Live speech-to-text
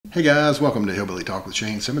Hey guys, welcome to Hillbilly Talk with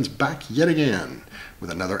Shane Simmons, back yet again with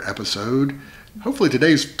another episode. Hopefully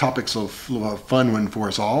today's topic's a fun one for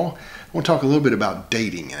us all. I want to talk a little bit about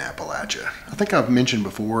dating in Appalachia. I think I've mentioned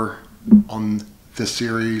before on this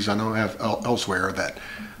series, I know I have elsewhere, that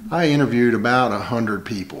I interviewed about 100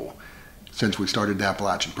 people since we started the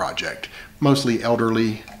Appalachian Project. Mostly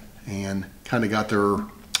elderly, and kind of got their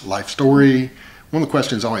life story. One of the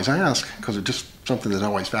questions I always ask, because it's just something that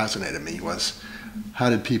always fascinated me, was how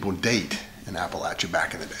did people date in Appalachia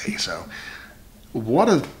back in the day? So what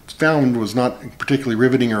I found was not particularly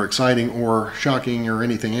riveting or exciting or shocking or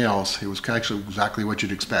anything else. It was actually exactly what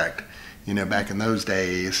you'd expect, back in those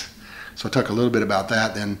days. So I talk a little bit about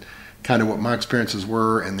that, then kind of what my experiences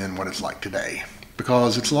were, and then what it's like today.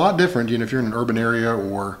 Because it's a lot different, if you're in an urban area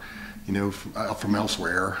or, from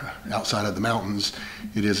elsewhere, outside of the mountains.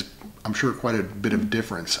 It is, I'm sure, quite a bit of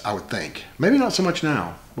difference, I would think. Maybe not so much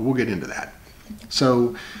now, but we'll get into that.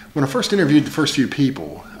 So when I first interviewed the first few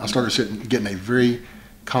people, I started getting a very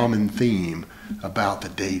common theme about the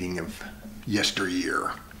dating of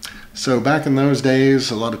yesteryear. So back in those days,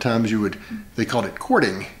 a lot of times they called it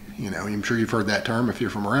courting. I'm sure you've heard that term if you're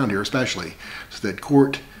from around here especially. So they'd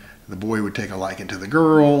court, the boy would take a liking to the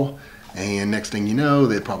girl, and next thing you know,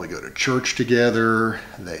 they'd probably go to church together.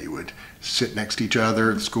 They would sit next to each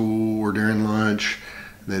other at school or during lunch.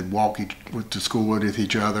 They'd walk to school with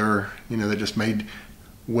each other. They just made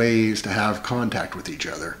ways to have contact with each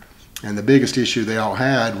other. And the biggest issue they all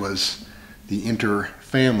had was the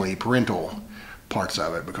inter-family, parental parts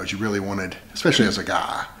of it, because you really wanted, especially as a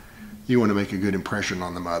guy, you want to make a good impression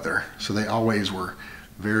on the mother. So they always were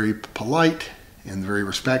very polite and very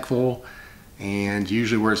respectful. And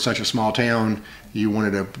usually where it's such a small town, you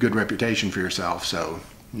wanted a good reputation for yourself. So,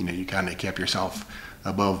 you kind of kept yourself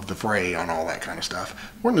above the fray on all that kind of stuff.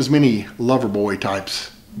 There weren't as many lover boy types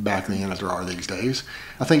back then as there are these days.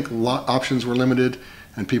 I think options were limited,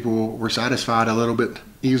 and people were satisfied a little bit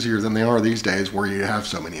easier than they are these days, where you have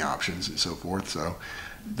so many options and so forth. So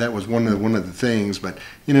that was one of the things. But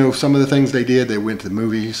some of the things they did, they went to the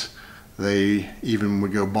movies. They even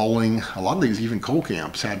would go bowling. A lot of these, even coal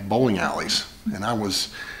camps, had bowling alleys, and I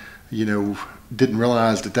was, didn't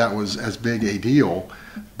realize that was as big a deal.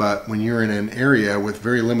 But when you're in an area with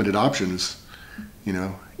very limited options,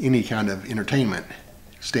 any kind of entertainment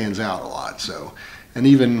stands out a lot. So, and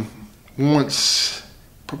even once,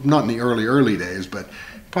 not in the early days, but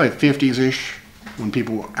probably 50s-ish, when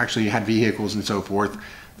people actually had vehicles and so forth,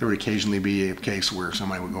 there would occasionally be a case where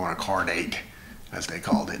somebody would go on a car date, as they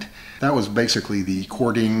called it. That was basically the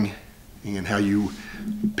courting and how you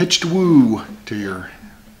pitched woo to your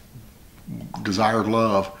desired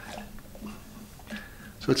love.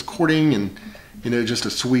 So it's courting, and just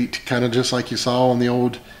a sweet, kind of just like you saw on the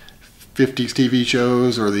old 50s TV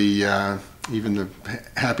shows, or the even the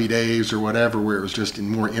Happy Days or whatever, where it was just in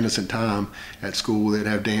more innocent time at school. They'd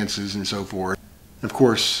have dances and so forth. Of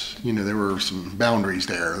course, there were some boundaries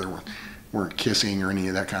there. There weren't kissing or any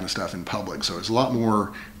of that kind of stuff in public. So it's a lot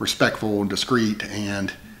more respectful and discreet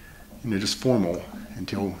and just formal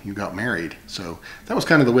until you got married. So that was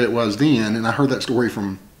kind of the way it was then. And I heard that story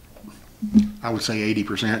from, I would say,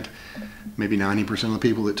 80%, maybe 90% of the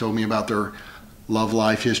people that told me about their love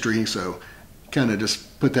life history. So kind of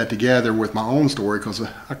just put that together with my own story, because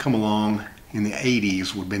I come along in the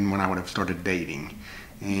 80s would have been when I would have started dating.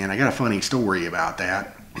 And I got a funny story about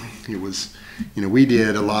that. It was, we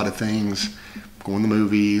did a lot of things, going to the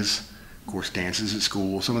movies, of course, dances at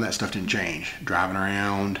school. Some of that stuff didn't change. Driving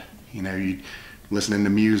around, you'd listening to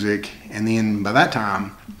music. And then by that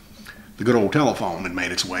time, the good old telephone had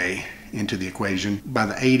made its way into the equation. By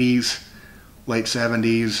the 80s, late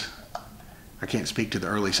 70s, I can't speak to the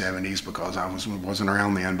early 70s because I wasn't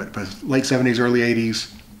around then, but late 70s, early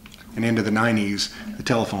 80s, and into the 90s, the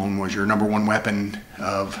telephone was your number one weapon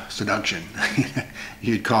of seduction.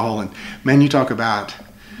 You'd call, and man, you talk about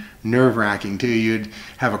nerve-wracking too. You'd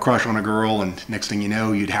have a crush on a girl, and next thing you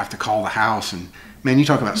know, you'd have to call the house, and man, you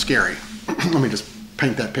talk about scary. Let me just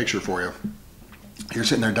paint that picture for you. You're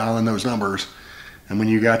sitting there dialing those numbers, and when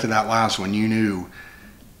you got to that last one, you knew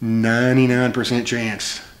 99%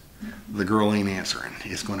 chance the girl ain't answering.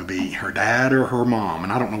 It's going to be her dad or her mom,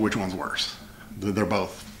 and I don't know which one's worse. They're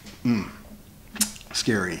both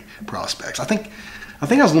scary prospects. I think I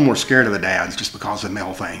was a little more scared of the dads, just because of the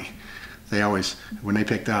male thing. They always, when they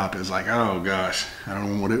picked up, it was like, oh gosh, I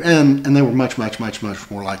don't know what to do. And they were much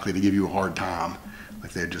more likely to give you a hard time.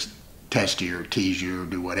 Like they'd just test you or tease you or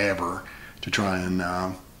do whatever to try and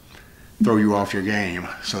throw you off your game,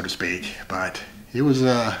 so to speak. But it was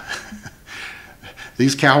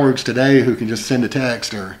these cowards today who can just send a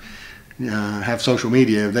text or have social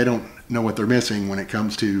media, they don't know what they're missing when it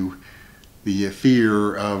comes to the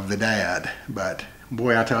fear of the dad. But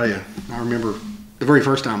boy, I tell you, I remember the very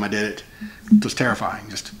first time I did it, it was terrifying.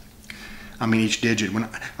 Each digit, when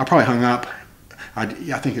I probably hung up, I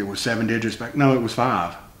think it was 7 digits back. No, it was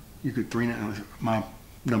 5. You could my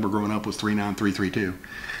number growing up was 39332.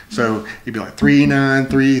 So you'd be like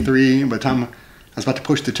 3933. By the time I was about to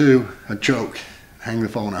push the 2, I'd choke, hang the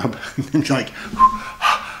phone up. It's like,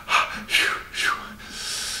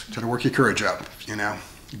 try to work your courage up,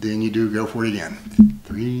 Then you do go for it again.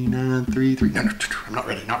 3933. No, I'm not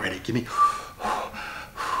ready. Give me.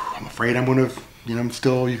 I'm afraid I'm going to. You can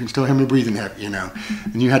still hear me breathing heavy, and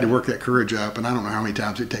you had to work that courage up. And I don't know how many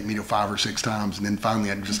times it'd take me to 5 or 6 times. And then finally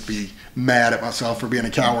I'd just be mad at myself for being a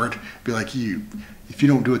coward. Be like, if you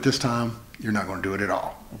don't do it this time, you're not going to do it at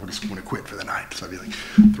all. We're just going to quit for the night. So I'd be like,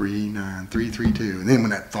 39332. And then when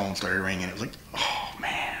that phone started ringing, it was like, oh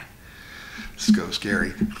man, this is so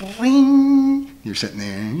scary. Ring. You're sitting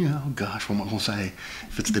there, oh gosh, what am I going to say?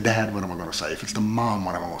 If it's the dad, what am I going to say? If it's the mom,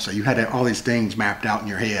 what am I going to say? You had all these things mapped out in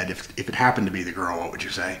your head. If it happened to be the girl, what would you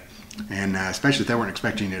say? And especially if they weren't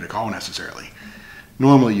expecting you to call necessarily.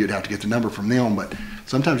 Normally you'd have to get the number from them, but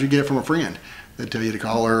sometimes you get it from a friend. They'd tell you to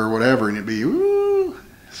call her or whatever, and it'd be, ooh.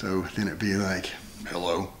 So then it'd be like,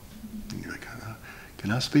 hello. And you're like, can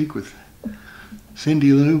I speak with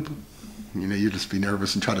Cindy Loop? You'd just be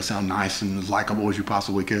nervous and try to sound nice and as likable as you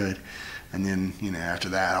possibly could. And then, after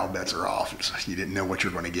that, all bets are off. You didn't know what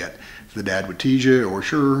you're going to get. If the dad would tease you,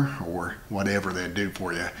 or whatever they'd do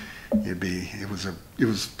for you, it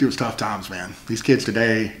was tough times, man. These kids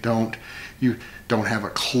today don't have a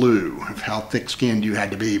clue of how thick-skinned you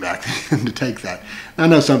had to be back then to take that. And I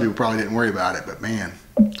know some people probably didn't worry about it, but man,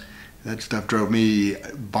 that stuff drove me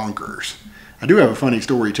bonkers. I do have a funny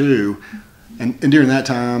story too. And during that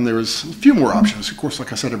time, there was a few more options. Of course,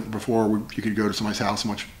 like I said before, you could go to somebody's house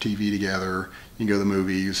and watch TV together. You can go to the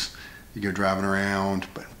movies. You go driving around,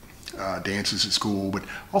 but dances at school, but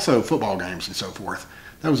also football games and so forth.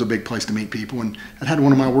 That was a big place to meet people, and I had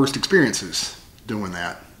one of my worst experiences doing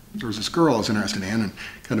that. There was this girl I was interested in, and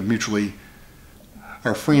kind of mutually,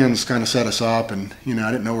 our friends kind of set us up, and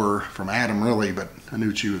I didn't know her from Adam really, but I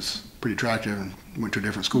knew she was pretty attractive and went to a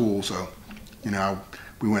different school, so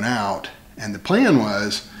we went out. And the plan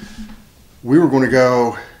was we were going to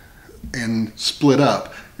go and split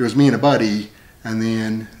up. It was me and a buddy, and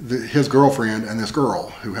then his girlfriend and this girl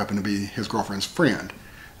who happened to be his girlfriend's friend.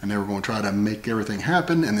 And they were going to try to make everything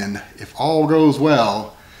happen. And then if all goes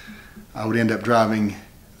well, I would end up driving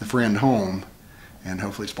the friend home, and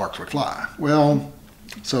hopefully sparks would fly. Well,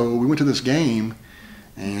 so we went to this game,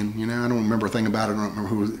 and I don't remember a thing about it. I don't remember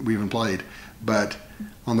who we even played. But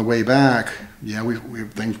on the way back,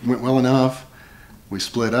 things went well enough. We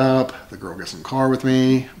split up. The girl gets in the car with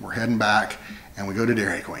me. We're heading back, and we go to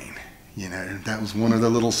Dairy Queen. That was one of the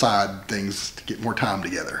little side things to get more time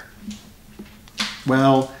together.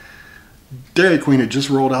 Well, Dairy Queen had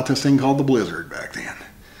just rolled out this thing called the Blizzard back then,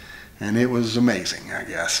 and it was amazing, I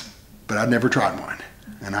guess. But I'd never tried one,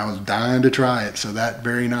 and I was dying to try it. So that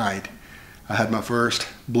very night, I had my first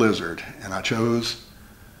Blizzard, and I chose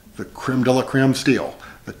the creme de la creme steel,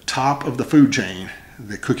 the top of the food chain,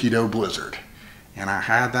 the cookie dough Blizzard. And I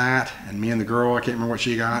had that, and me and the girl, I can't remember what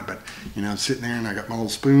she got, but I'm sitting there and I got my little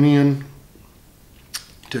spoon in,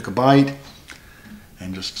 took a bite,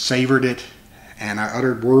 and just savored it, and I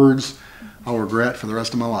uttered words I'll regret for the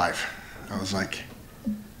rest of my life. I was like,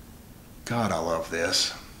 God, I love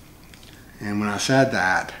this. And when I said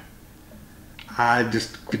that, I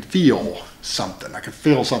just could feel something. I could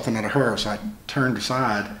feel something out of her, so I turned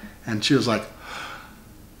aside, and she was like,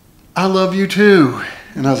 I love you too.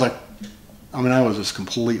 And I was like, I was just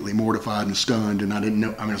completely mortified and stunned, and I didn't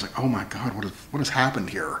know. I was like, oh my God, what has happened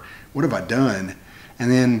here? What have I done?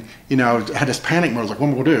 And then, I had this panic mode. I was like, what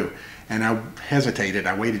am I going to do? And I hesitated.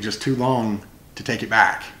 I waited just too long to take it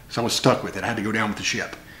back. So I was stuck with it. I had to go down with the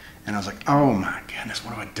ship. And I was like, oh my goodness,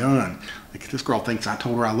 what have I done? Like, this girl thinks I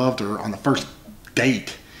told her I loved her on the first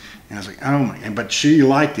date. And I was like, oh my, but she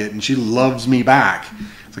liked it, and she loves me back.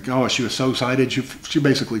 It's like, oh, she was so excited. She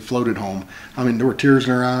basically floated home. There were tears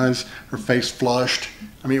in her eyes, her face flushed.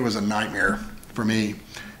 It was a nightmare for me.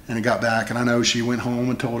 And I got back, and I know she went home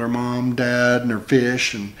and told her mom, dad, and her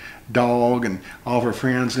fish and dog and all of her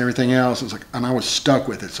friends and everything else. It was like, and I was stuck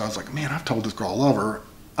with it. So I was like, man, I've told this girl I love her.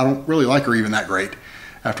 I don't really like her even that great.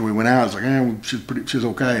 After we went out, I was like, she's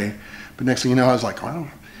okay. But next thing you know, I was like, well,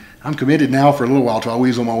 I'm committed now for a little while till I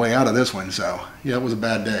weasel my way out of this one. So yeah, it was a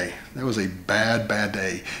bad day. That was a bad, bad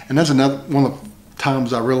day. And that's another one of the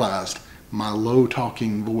times I realized my low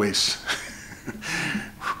talking voice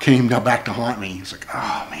came back to haunt me. It's like,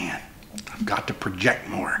 oh man, I've got to project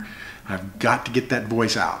more. I've got to get that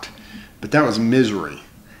voice out. But that was misery.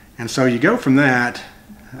 And so you go from that,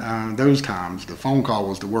 those times, the phone call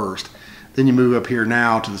was the worst. Then you move up here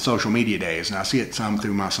now to the social media days, and I see it some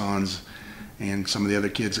through my sons and some of the other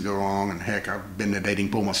kids that go along, and heck, I've been in a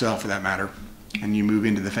dating pool myself for that matter. And you move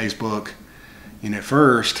into the Facebook, and at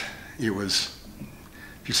first, it was,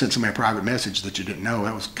 if you sent somebody a private message that you didn't know,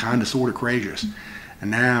 that was kind of sort of courageous.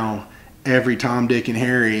 And now, every Tom, Dick, and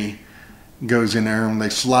Harry goes in there and they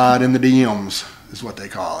slide in the DMs, is what they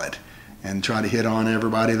call it, and try to hit on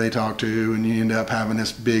everybody they talk to, and you end up having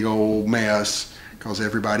this big old mess because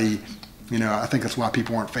everybody, you know, I think that's why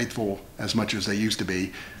people aren't faithful as much as they used to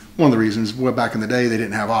be. One of the reasons, well, back in the day, they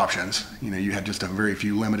didn't have options. You know, you had just a very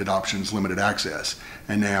few limited options, limited access.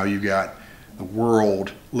 And now you've got the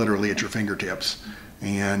world literally at your fingertips.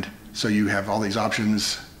 And so you have all these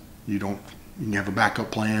options. You have a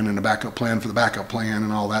backup plan and a backup plan for the backup plan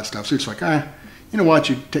and all that stuff. So it's like, you know what,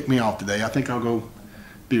 you tick me off today. I think I'll go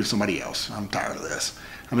be with somebody else. I'm tired of this.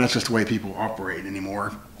 I mean, that's just the way people operate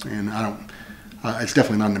anymore. And I don't, it's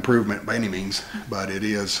definitely not an improvement by any means, but it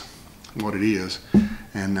is what it is.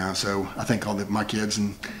 And so I think my kids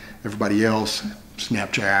and everybody else,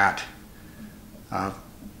 Snapchat,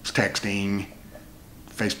 texting,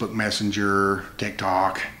 Facebook Messenger,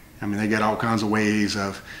 TikTok, I mean, they got all kinds of ways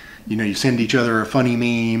of, you know, you send each other a funny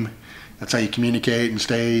meme. That's how you communicate and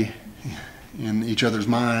stay in each other's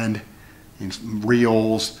mind. And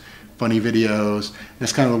reels, funny videos.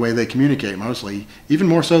 That's kind of the way they communicate mostly, even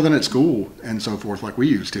more so than at school and so forth like we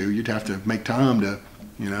used to. You'd have to make time to,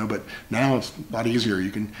 you know, but now it's a lot easier. You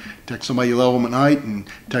can text somebody you love them at night and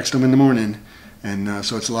text them in the morning. And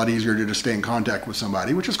so it's a lot easier to just stay in contact with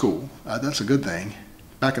somebody, which is cool. That's a good thing.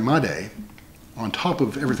 Back in my day, on top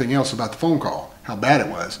of everything else about the phone call, how bad it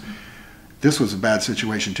was, this was a bad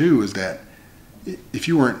situation too, is that if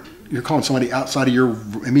you're calling somebody outside of your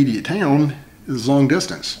immediate town, it's long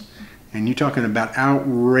distance. And you're talking about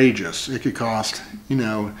outrageous. It could cost, you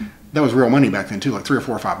know, that was real money back then too, like $3 or $4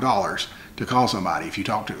 or $5 to call somebody if you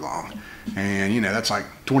talk too long. And, you know, that's like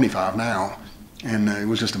 $25 now. And it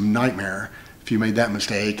was just a nightmare if you made that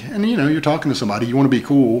mistake. And, you know, you're talking to somebody, you want to be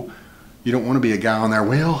cool. You don't want to be a guy on there,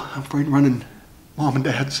 well, I'm afraid of running mom and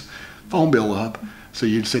dad's phone bill up. So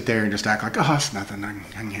you'd sit there and just act like, oh, it's nothing.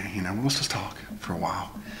 You know, let's just talk for a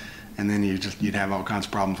while. And then you'd have all kinds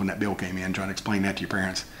of problems when that bill came in, trying to explain that to your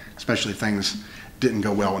parents, especially if things didn't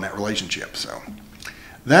go well in that relationship. So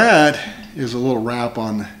that is a little wrap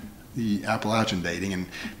on the Appalachian dating. And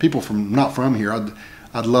people not from here,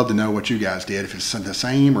 I'd love to know what you guys did, if it's the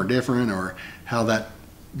same or different, or how that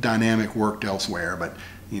dynamic worked elsewhere. But,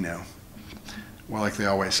 you know, well, like they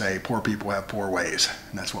always say, poor people have poor ways.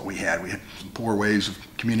 And that's what we had. We had poor ways of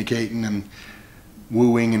communicating and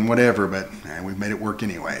wooing and whatever, but we've made it work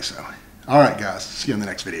anyway. So, all right, guys, see you in the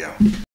next video.